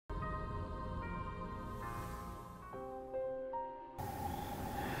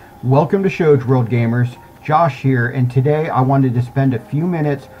Welcome to Shows World Gamers. Josh here, and today I wanted to spend a few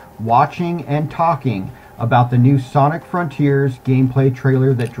minutes watching and talking about the new Sonic Frontiers gameplay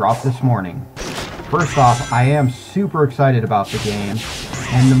trailer that dropped this morning. First off, I am super excited about the game,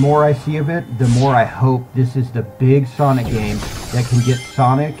 and the more I see of it, the more I hope this is the big Sonic game that can get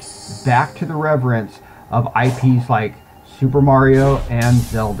Sonic back to the reverence of IPs like Super Mario and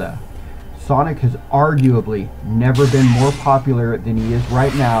Zelda. Sonic has arguably never been more popular than he is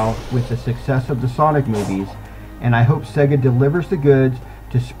right now with the success of the Sonic movies, and I hope Sega delivers the goods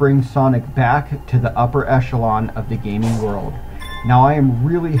to bring Sonic back to the upper echelon of the gaming world. Now, I am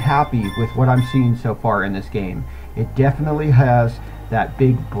really happy with what I'm seeing so far in this game. It definitely has that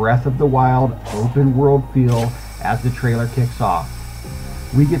big Breath of the Wild open world feel as the trailer kicks off.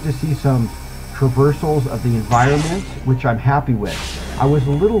 We get to see some traversals of the environment, which I'm happy with. I was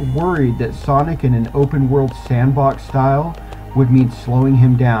a little worried that Sonic in an open world sandbox style would mean slowing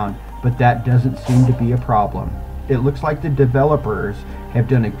him down, but that doesn't seem to be a problem. It looks like the developers have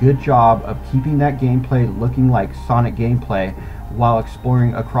done a good job of keeping that gameplay looking like Sonic gameplay while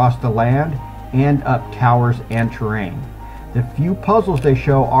exploring across the land and up towers and terrain. The few puzzles they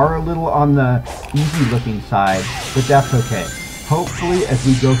show are a little on the easy looking side, but that's okay. Hopefully as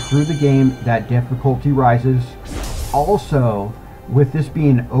we go through the game that difficulty rises. Also, with this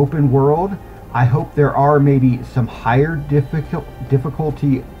being open world, I hope there are maybe some higher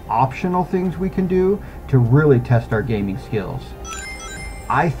difficulty optional things we can do to really test our gaming skills.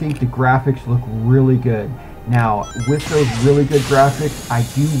 I think the graphics look really good. Now, with those really good graphics, I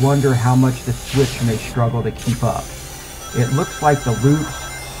do wonder how much the Switch may struggle to keep up. It looks like the loops,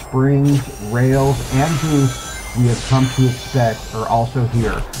 springs, rails, and boosts we have come to expect are also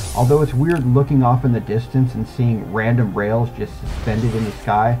here. Although it's weird looking off in the distance and seeing random rails just suspended in the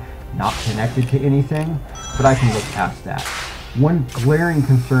sky, not connected to anything, but I can look past that. One glaring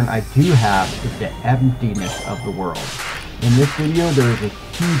concern I do have is the emptiness of the world. In this video, there is a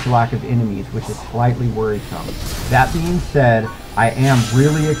huge lack of enemies, which is slightly worrisome. That being said, I am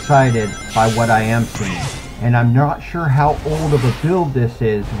really excited by what I am seeing, and I'm not sure how old of a build this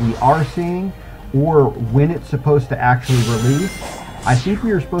is we are seeing, or when it's supposed to actually release. I think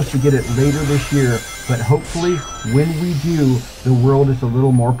we are supposed to get it later this year, but hopefully when we do, the world is a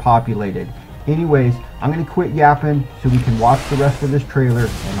little more populated. Anyways, I'm going to quit yapping so we can watch the rest of this trailer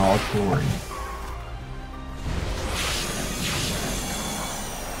in all its glory.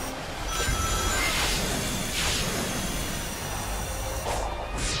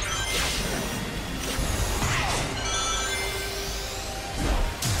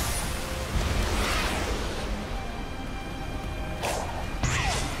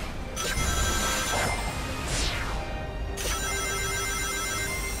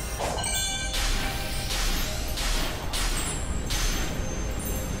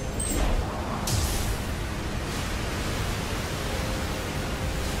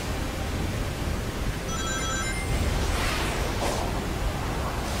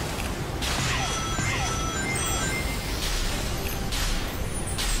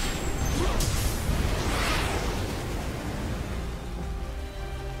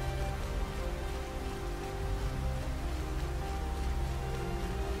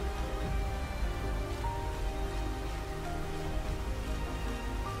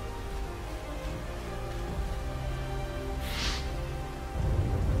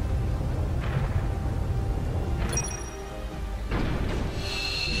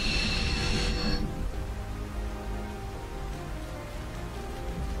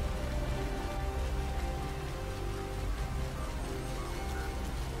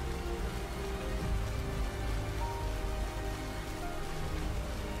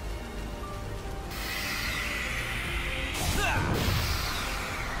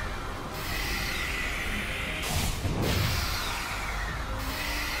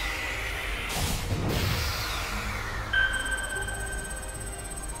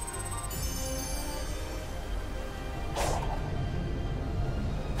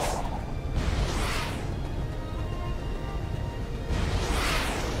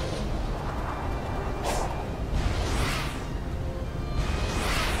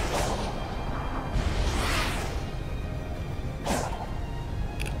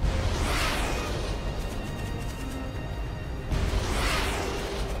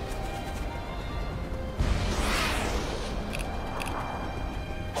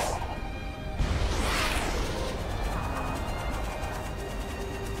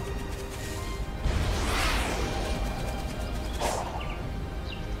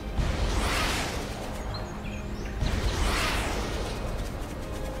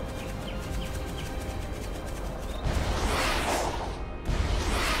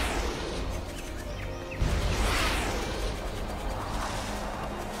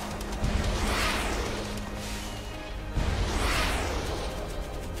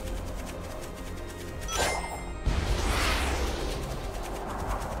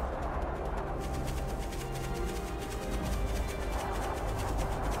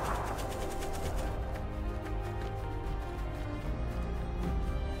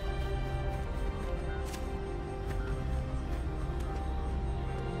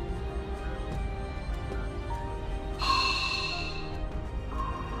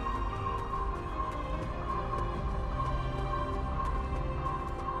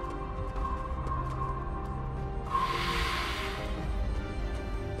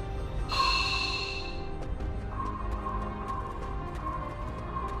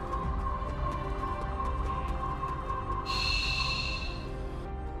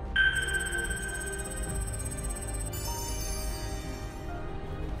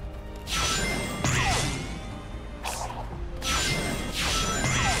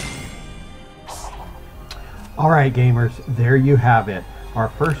 Alright gamers, there you have it. Our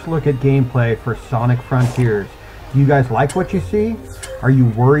first look at gameplay for Sonic Frontiers. Do you guys like what you see? Are you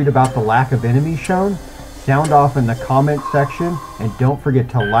worried about the lack of enemies shown? Sound off in the comment section, and don't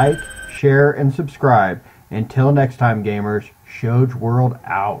forget to like, share, and subscribe. Until next time gamers, Shoj World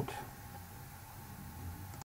out.